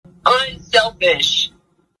selfish.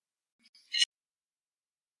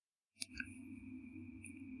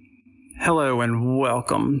 Hello and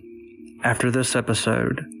welcome. After this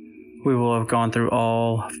episode, we will have gone through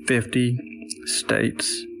all 50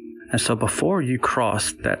 states. And so before you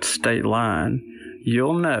cross that state line,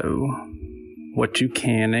 you'll know what you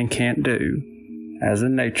can and can't do as a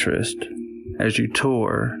naturist as you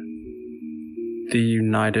tour the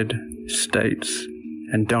United States.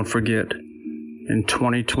 And don't forget, in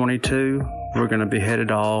 2022, we're going to be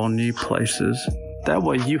headed all new places. That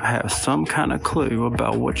way you have some kind of clue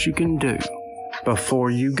about what you can do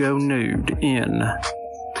before you go nude in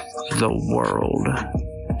the world.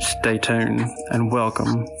 Stay tuned and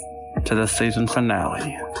welcome to the season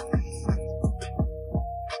finale.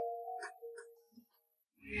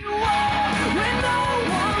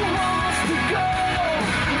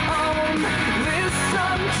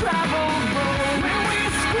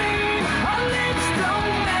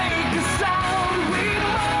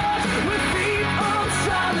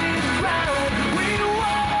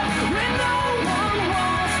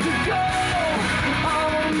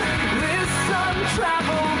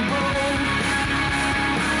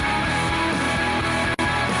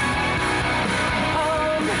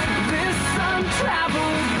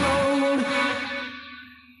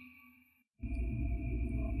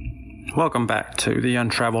 Welcome back to the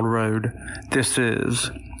Untraveled Road. This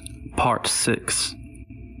is part 6.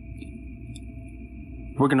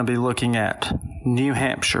 We're going to be looking at New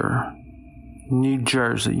Hampshire, New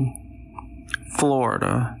Jersey,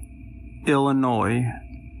 Florida, Illinois,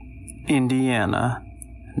 Indiana,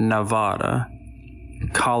 Nevada,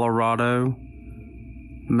 Colorado,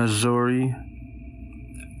 Missouri,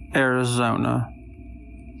 Arizona.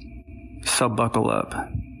 So buckle up.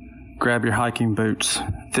 Grab your hiking boots.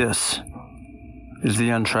 This is the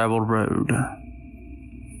Untraveled Road.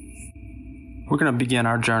 We're going to begin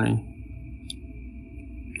our journey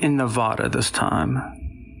in Nevada this time,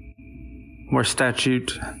 where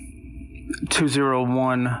Statute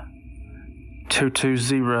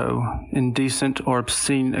 201220, indecent or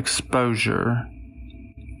obscene exposure.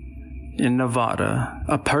 In Nevada,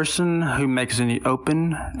 a person who makes any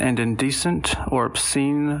open and indecent or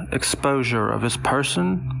obscene exposure of his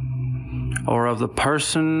person or of the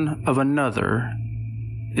person of another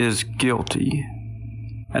is guilty.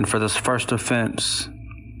 And for this first offense,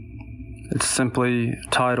 it's simply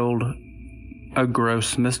titled a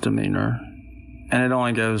gross misdemeanor, and it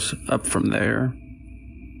only goes up from there.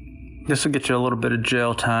 This will get you a little bit of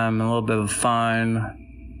jail time and a little bit of a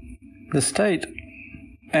fine. The state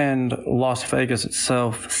and Las Vegas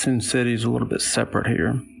itself, Sin City, is a little bit separate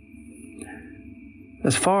here.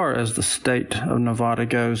 As far as the state of Nevada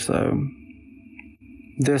goes, though,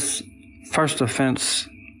 this first offense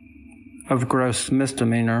of gross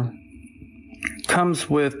misdemeanor comes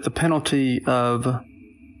with the penalty of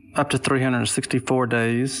up to 364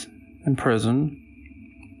 days in prison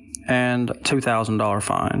and a $2,000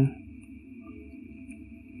 fine.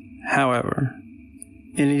 However,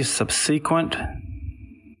 any subsequent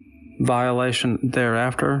violation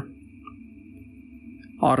thereafter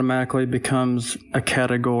automatically becomes a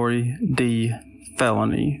Category D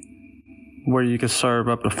felony, where you could serve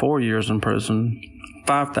up to 4 years in prison,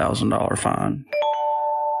 $5,000 fine.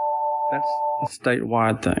 That's a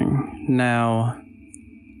statewide thing. Now,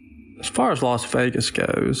 as far as Las Vegas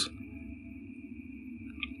goes,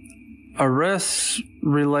 arrests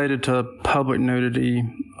related to public nudity,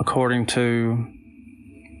 according to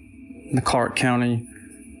the Clark County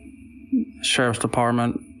Sheriff's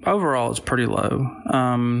Department, overall it's pretty low.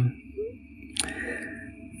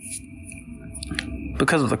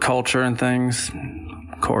 Because of the culture and things,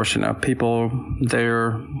 of course, people,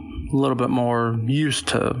 they're a little bit more used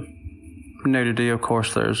to nudity. Of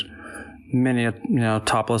course, there's many,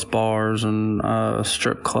 topless bars and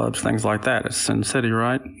strip clubs, things like that. It's Sin City,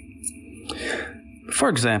 right? For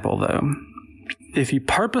example, though, if you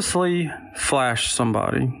purposely flash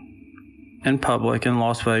somebody in public in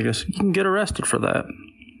Las Vegas, you can get arrested for that.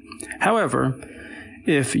 However,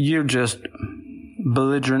 if you're just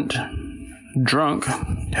belligerent drunk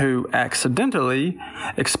who accidentally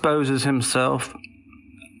exposes himself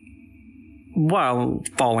while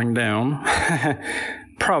falling down,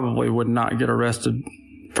 probably would not get arrested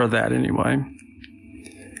for that anyway.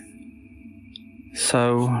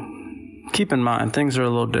 So keep in mind, things are a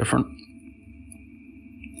little different.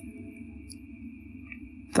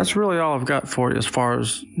 That's really all I've got for you as far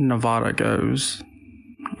as Nevada goes.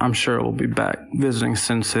 I'm sure we'll be back visiting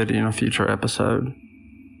Sin City in a future episode.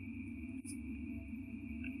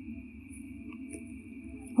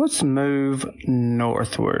 Let's move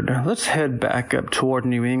northward. Let's head back up toward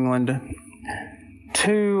New England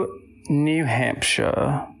to New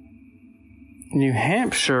Hampshire. New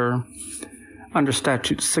Hampshire, under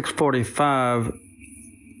statute 645,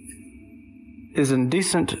 is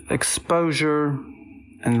indecent exposure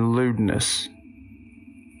and lewdness.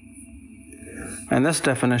 And this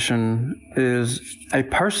definition is: a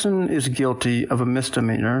person is guilty of a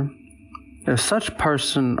misdemeanor if such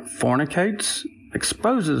person fornicates,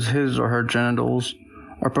 exposes his or her genitals,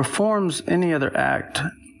 or performs any other act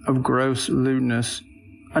of gross lewdness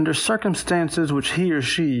under circumstances which he or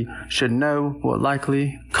she should know will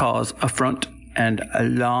likely cause affront and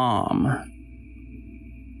alarm.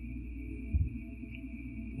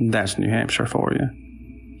 That's New Hampshire for you.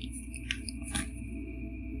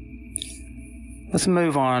 Let's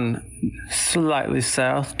move on slightly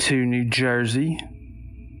south to New Jersey.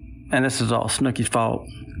 And this is all Snooki's fault.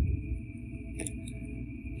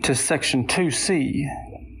 To Section 2C,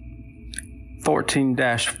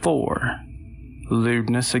 14-4,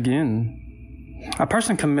 lewdness again. A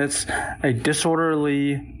person commits a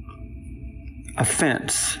disorderly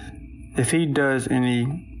offense if he does any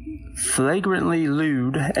flagrantly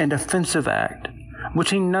lewd and offensive act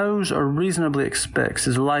which he knows or reasonably expects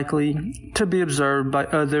is likely to be observed by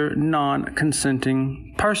other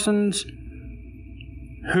non-consenting persons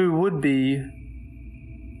who would be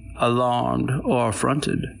alarmed or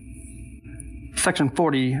affronted. Section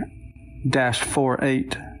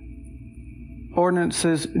 40-48,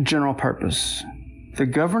 Ordinances General Purpose. The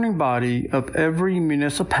governing body of every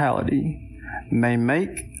municipality may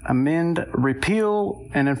make, amend, repeal,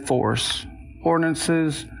 and enforce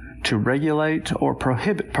ordinances to regulate or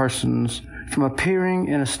prohibit persons from appearing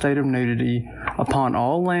in a state of nudity upon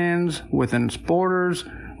all lands within its borders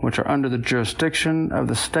which are under the jurisdiction of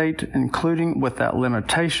the state, including without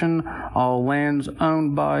limitation all lands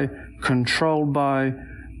owned by, controlled by,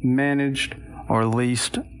 managed, or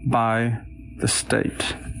leased by the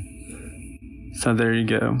state. So there you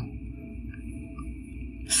go.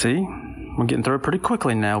 See? We're getting through it pretty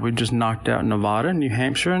quickly now. We just knocked out Nevada, New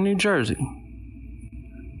Hampshire, and New Jersey.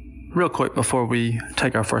 Real quick before we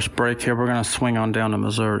take our first break here, we're going to swing on down to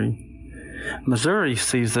Missouri. Missouri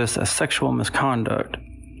sees this as sexual misconduct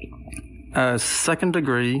as second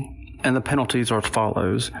degree, and the penalties are as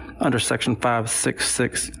follows. Under Section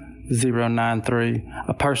 566093,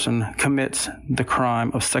 a person commits the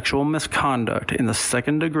crime of sexual misconduct in the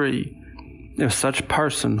second degree if such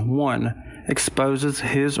person, 1, exposes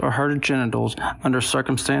his or her genitals under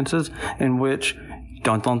circumstances in which,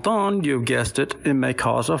 dun dun dun, you guessed it, it may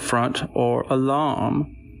cause affront or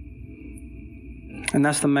alarm. And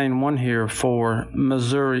that's the main one here for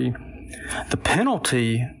Missouri. The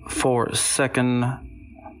penalty for second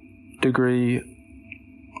degree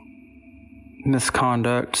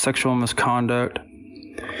misconduct, sexual misconduct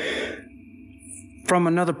from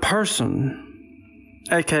another person,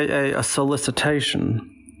 aka a solicitation,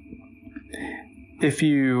 if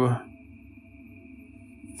you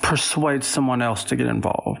persuade someone else to get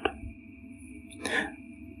involved.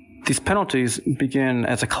 These penalties begin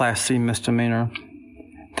as a Class C misdemeanor.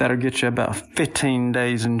 That'll get you about 15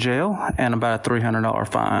 days in jail and about a $300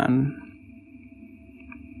 fine.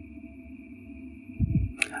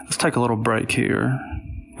 Let's take a little break here.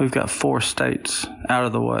 We've got 4 states out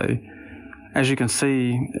of the way. As you can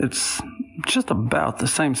see, it's just about the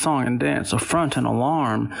same song and dance, affront and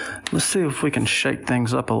alarm. Let's see if we can shake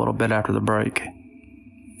things up a little bit after the break.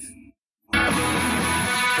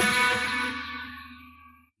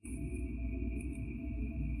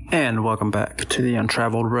 And welcome back to the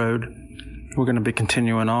Untraveled Road. We're going to be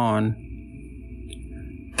continuing on.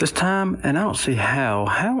 This time, and I don't see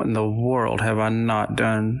how in the world have I not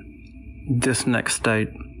done this next state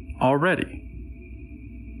already?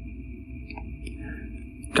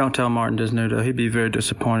 Don't tell Martin Disnudo, he'd be very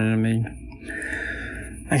disappointed in me.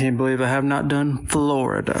 I can't believe I have not done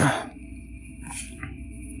Florida.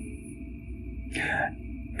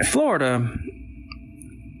 Florida,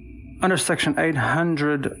 under Section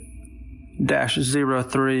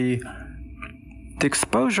 800-03, the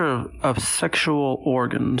exposure of sexual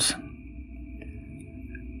organs.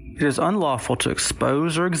 It is unlawful to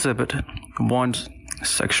expose or exhibit one's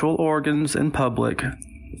sexual organs in public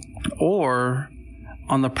or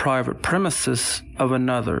on the private premises of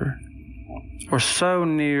another, or so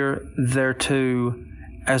near thereto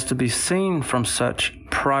as to be seen from such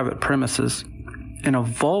private premises in a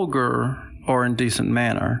vulgar or indecent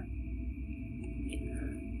manner,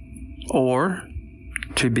 or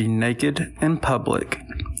to be naked in public,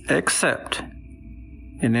 except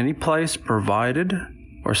in any place provided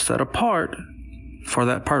or set apart for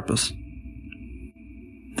that purpose.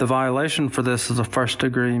 The violation for this is a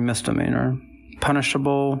first-degree misdemeanor,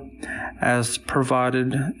 punishable as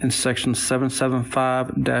provided in Section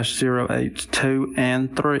 775-082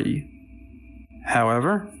 and 3.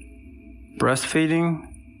 However, breastfeeding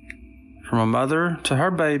from a mother to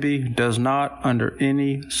her baby does not, under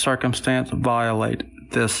any circumstance, violate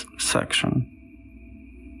this section.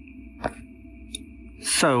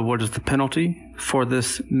 So, what is the penalty for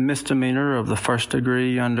this misdemeanor of the first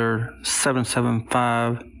degree under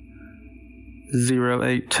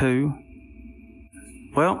 775-082?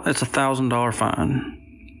 Well, it's a $1,000 fine.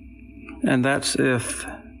 And that's if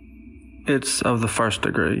it's of the first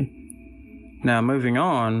degree. Now, moving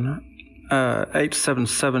on,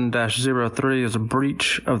 877-03 is a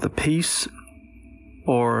breach of the peace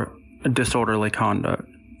or disorderly conduct.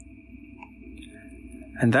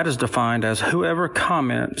 And that is defined as whoever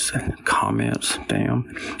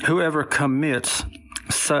whoever commits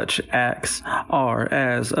such acts are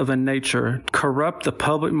as of a nature corrupt the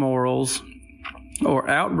public morals or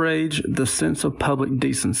outrage the sense of public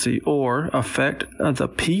decency or affect the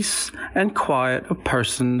peace and quiet of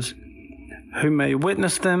persons who may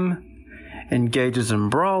witness them, engages in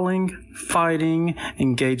brawling, fighting,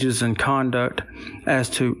 engages in conduct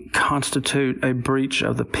as to constitute a breach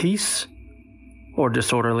of the peace or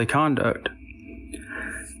disorderly conduct.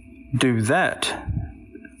 Do that,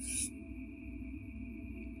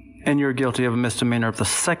 and you're guilty of a misdemeanor of the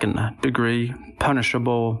second degree,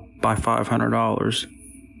 punishable by $500.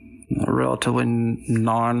 A relatively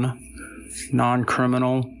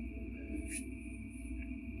non-criminal.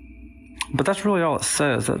 But that's really all it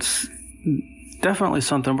says. That's definitely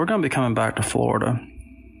something. We're going to be coming back to Florida.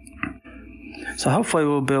 So hopefully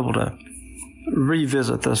we'll be able to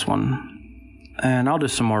revisit this one. And I'll do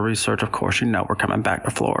some more research. Of course, you know we're coming back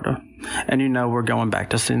to Florida. And you know we're going back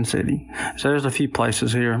to Sin City. So there's a few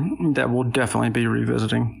places here that we'll definitely be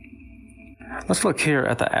revisiting. Let's look here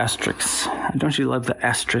at the asterisks. Don't you love the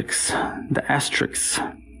asterisks? The asterisks.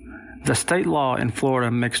 The state law in Florida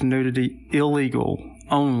makes nudity illegal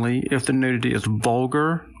only if the nudity is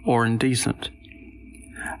vulgar or indecent.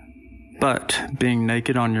 But being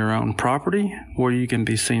naked on your own property, where you can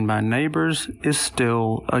be seen by neighbors, is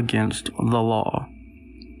still against the law.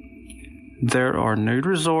 There are nude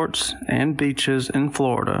resorts and beaches in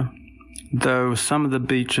Florida, though some of the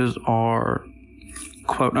beaches are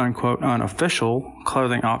quote-unquote unofficial,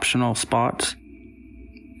 clothing optional spots.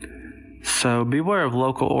 So beware of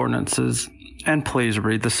local ordinances, and please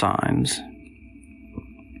read the signs.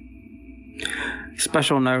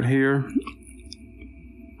 Special note here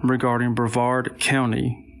regarding Brevard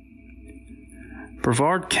County.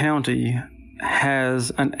 Brevard County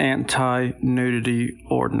has an anti-nudity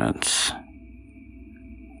ordinance.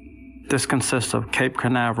 This consists of Cape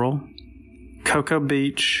Canaveral, Cocoa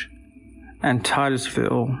Beach, and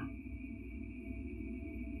Titusville.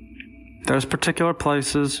 Those particular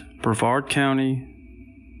places, Brevard County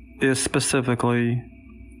is specifically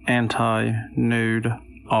anti-nude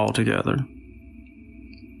altogether.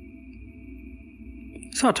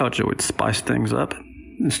 So I told you we'd spice things up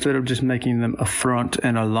instead of just making them affront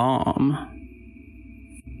and alarm.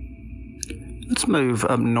 Let's move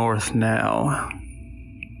up north now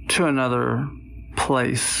to another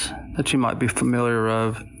place that you might be familiar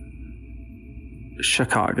of,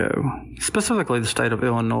 Chicago, specifically the state of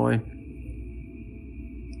Illinois.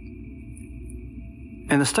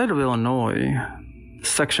 In the state of Illinois,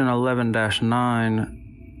 Section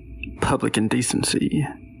 11-9, Public Indecency.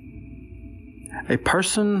 A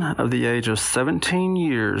person of the age of 17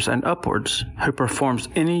 years and upwards who performs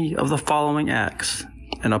any of the following acts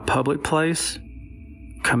in a public place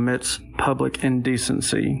commits public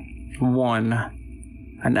indecency. 1.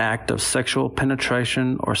 An act of sexual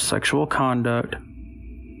penetration or sexual conduct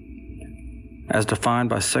as defined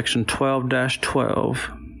by Section 12-12.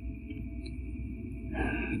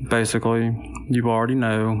 Basically, you already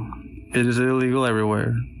know it is illegal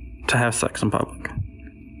everywhere to have sex in public.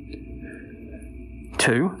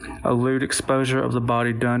 2. A lewd exposure of the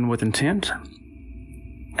body done with intent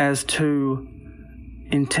as to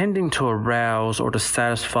intending to arouse or to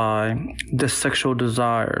satisfy the sexual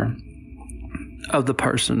desire of the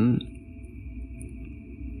person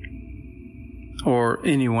or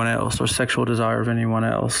anyone else, or sexual desire of anyone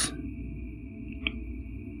else.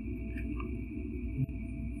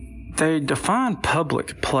 They define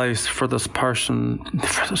public place for this purpose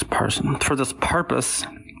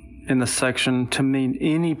in the section to mean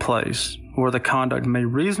any place where the conduct may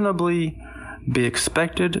reasonably be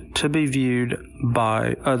expected to be viewed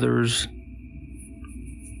by others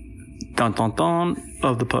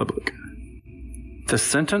of the public. The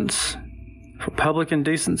sentence for public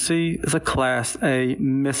indecency is a Class A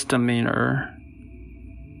misdemeanor.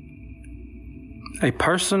 A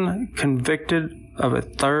person convicted of a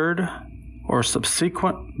third or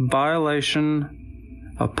subsequent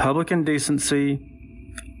violation of public indecency,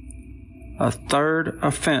 a third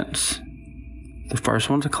offense. The first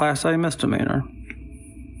one's a Class A misdemeanor.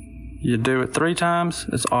 You do it 3 times,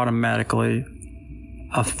 it's automatically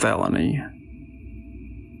a felony.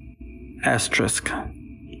 Asterisk.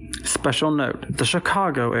 Special note, the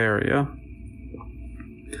Chicago area.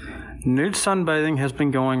 Nude sunbathing has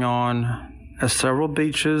been going on at several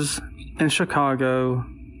beaches in Chicago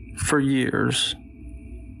for years.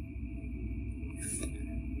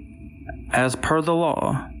 As per the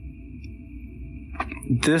law,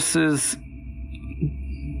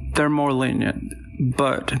 they're more lenient,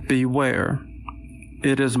 but beware,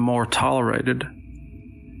 it is more tolerated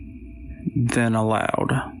than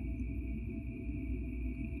allowed.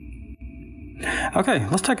 Okay,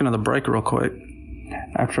 let's take another break real quick.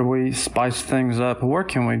 After we spice things up, where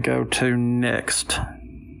can we go to next?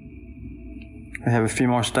 We have a few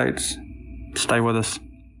more states. Stay with us.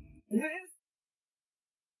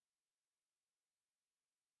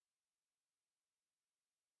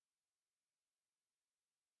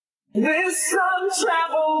 This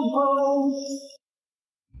untraveled road.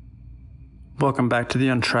 Welcome back to the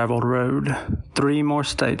Untraveled Road. 3 more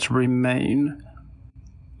states remain.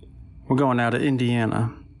 We're going now to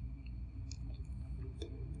Indiana.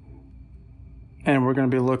 And we're going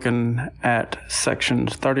to be looking at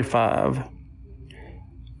sections 35,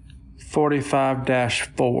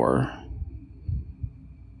 45-4.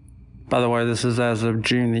 By the way, this is as of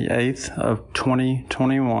June the 8th of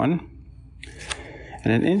 2021.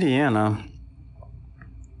 And in Indiana,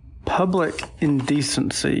 public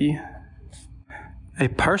indecency. A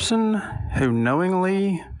person who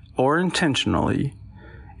knowingly or intentionally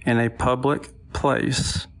in a public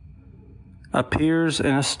place appears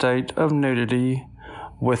in a state of nudity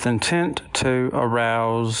with intent to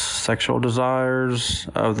arouse sexual desires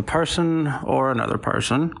of the person or another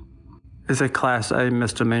person is a Class A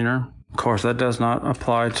misdemeanor. Of course, that does not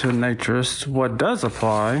apply to naturists. What does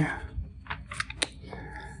apply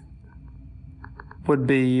would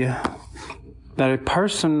be that a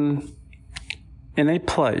person in a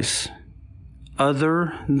place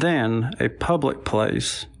other than a public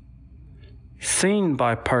place, seen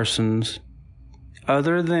by persons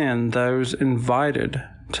other than those invited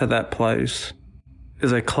to that place,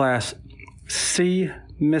 is a Class C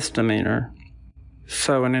misdemeanor.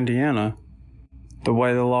 So in Indiana, the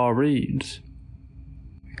way the law reads,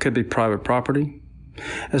 it could be private property.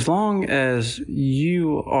 As long as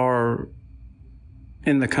you are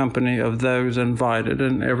in the company of those invited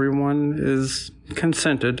and everyone is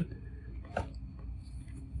consented,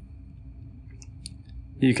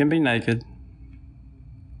 you can be naked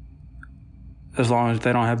as long as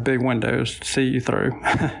they don't have big windows to see you through.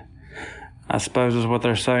 I suppose is what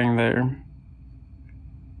they're saying there.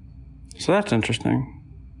 So that's interesting.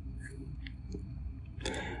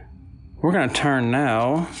 We're going to turn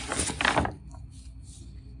now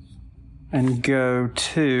and go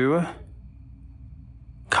to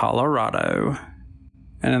Colorado.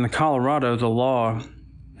 And in Colorado, the law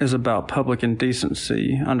is about public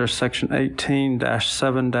indecency under Section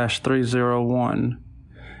 18-7-301,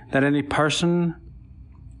 that any person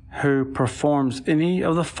who performs any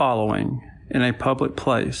of the following in a public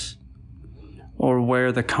place or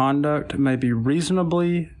where the conduct may be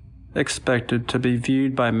reasonably expected to be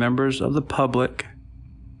viewed by members of the public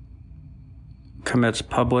commits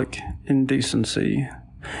public indecency.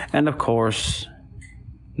 And of course,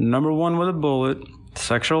 number 1 with a bullet,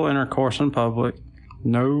 sexual intercourse in public.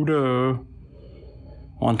 No duh.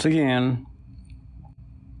 Once again,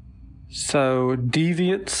 so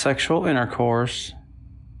deviant sexual intercourse,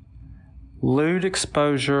 lewd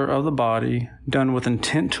exposure of the body done with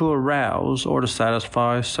intent to arouse or to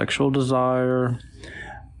satisfy sexual desire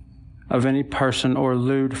of any person, or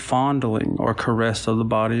lewd fondling or caress of the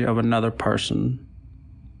body of another person,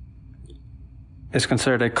 is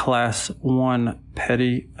considered a Class 1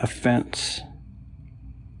 petty offense.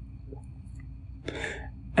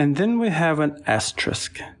 And then we have an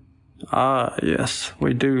asterisk. Ah, yes,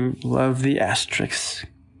 we do love the asterisk.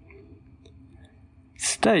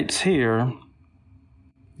 States here,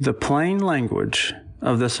 the plain language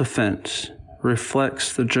of this offense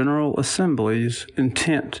reflects the General Assembly's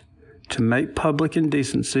intent to make public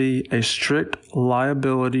indecency a strict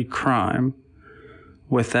liability crime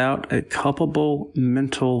without a culpable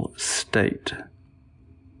mental state,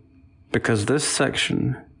 because this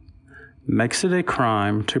section makes it a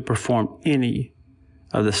crime to perform any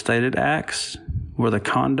of the stated acts where the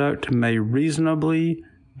conduct may reasonably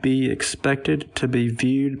be expected to be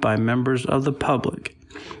viewed by members of the public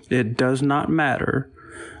It does not matter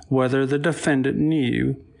whether the defendant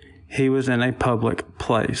knew he was in a public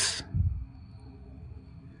place.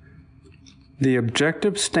 The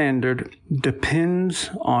objective standard depends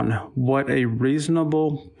on what a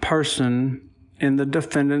reasonable person in the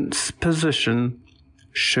defendant's position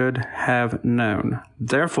should have known.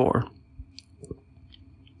 Therefore,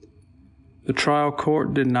 the trial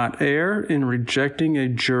court did not err in rejecting a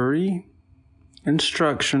jury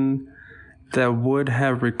instruction that would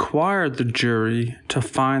have required the jury to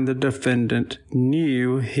find the defendant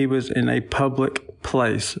knew he was in a public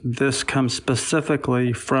place. This comes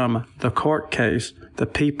specifically from the court case, the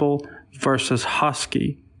People versus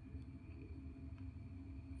Hosky,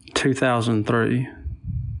 2003.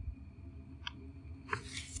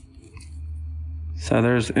 So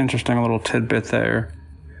there's an interesting little tidbit there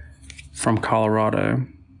from Colorado.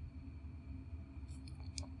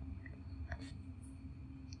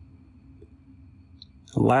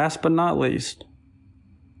 Last but not least,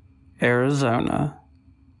 Arizona,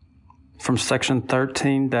 from Section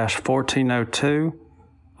 13-1402.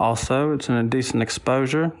 Also, it's an indecent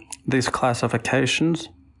exposure. These classifications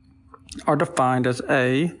are defined as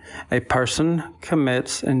A person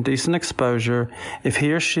commits indecent exposure if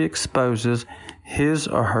he or she exposes his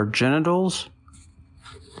or her genitals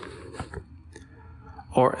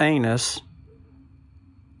or anus,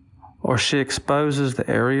 or she exposes the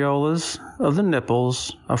areolas of the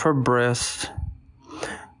nipples of her breasts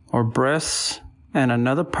or breasts, and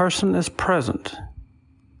another person is present,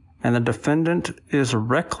 and the defendant is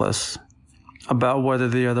reckless about whether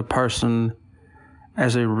the other person,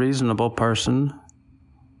 as a reasonable person,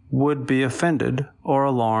 would be offended or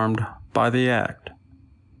alarmed by the act.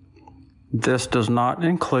 This does not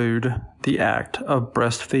include the act of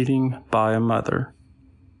breastfeeding by a mother.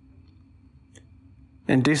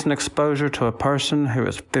 Indecent exposure to a person who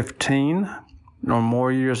is 15 or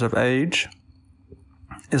more years of age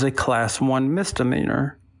is a Class 1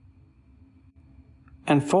 misdemeanor.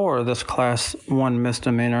 And for this Class 1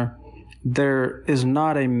 misdemeanor, there is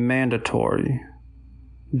not a mandatory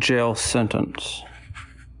jail sentence.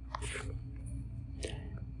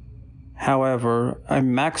 However, a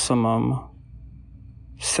maximum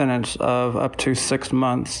sentence of up to 6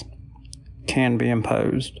 months can be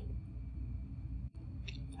imposed.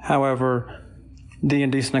 However, the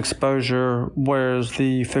indecent exposure, whereas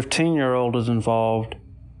the 15-year-old is involved,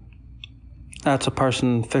 that's a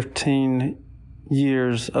person 15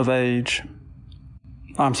 years of age.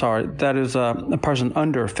 I'm sorry, that is a person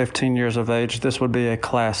under 15 years of age. This would be a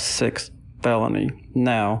Class 6 felony.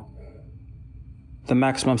 Now, the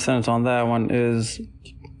maximum sentence on that one is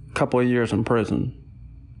a couple of years in prison.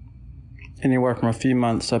 Anywhere from a few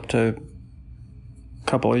months up to a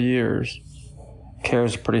couple of years.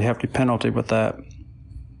 Carries a pretty hefty penalty with that.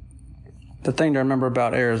 The thing to remember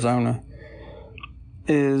about Arizona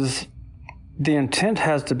is the intent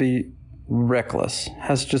has to be reckless.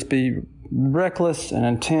 Has to just be reckless and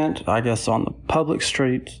intent, I guess, on the public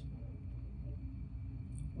streets.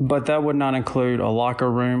 But that would not include a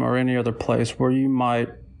locker room or any other place where you might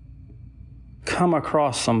come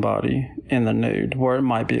across somebody in the nude, where it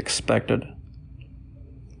might be expected.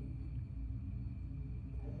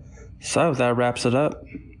 So that wraps it up.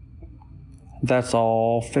 That's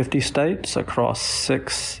all 50 states across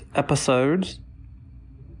 6 episodes.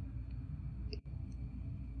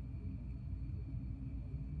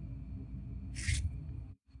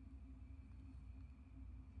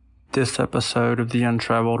 This episode of The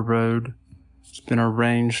Untraveled Road has been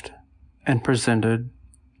arranged and presented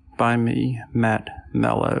by me, Matt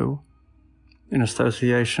Mello, in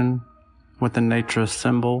association with the naturist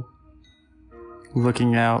symbol,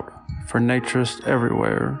 looking out for naturists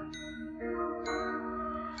everywhere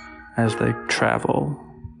as they travel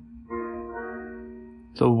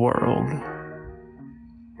the world.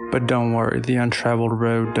 But don't worry, the untraveled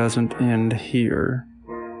road doesn't end here.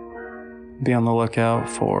 Be on the lookout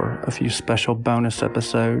for a few special bonus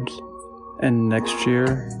episodes, and next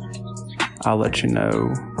year I'll let you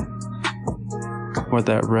know where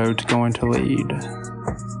that road's going to lead.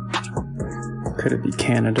 Could it be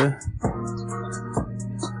Canada,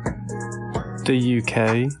 the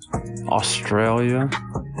UK, Australia?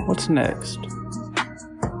 What's next?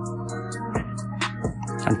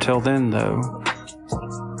 Until then, though,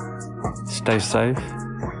 stay safe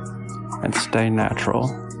and stay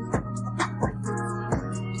natural.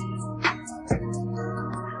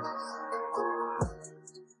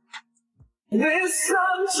 This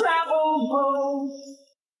untraveled road.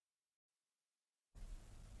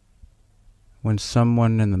 When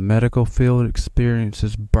someone in the medical field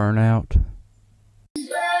experiences burnout,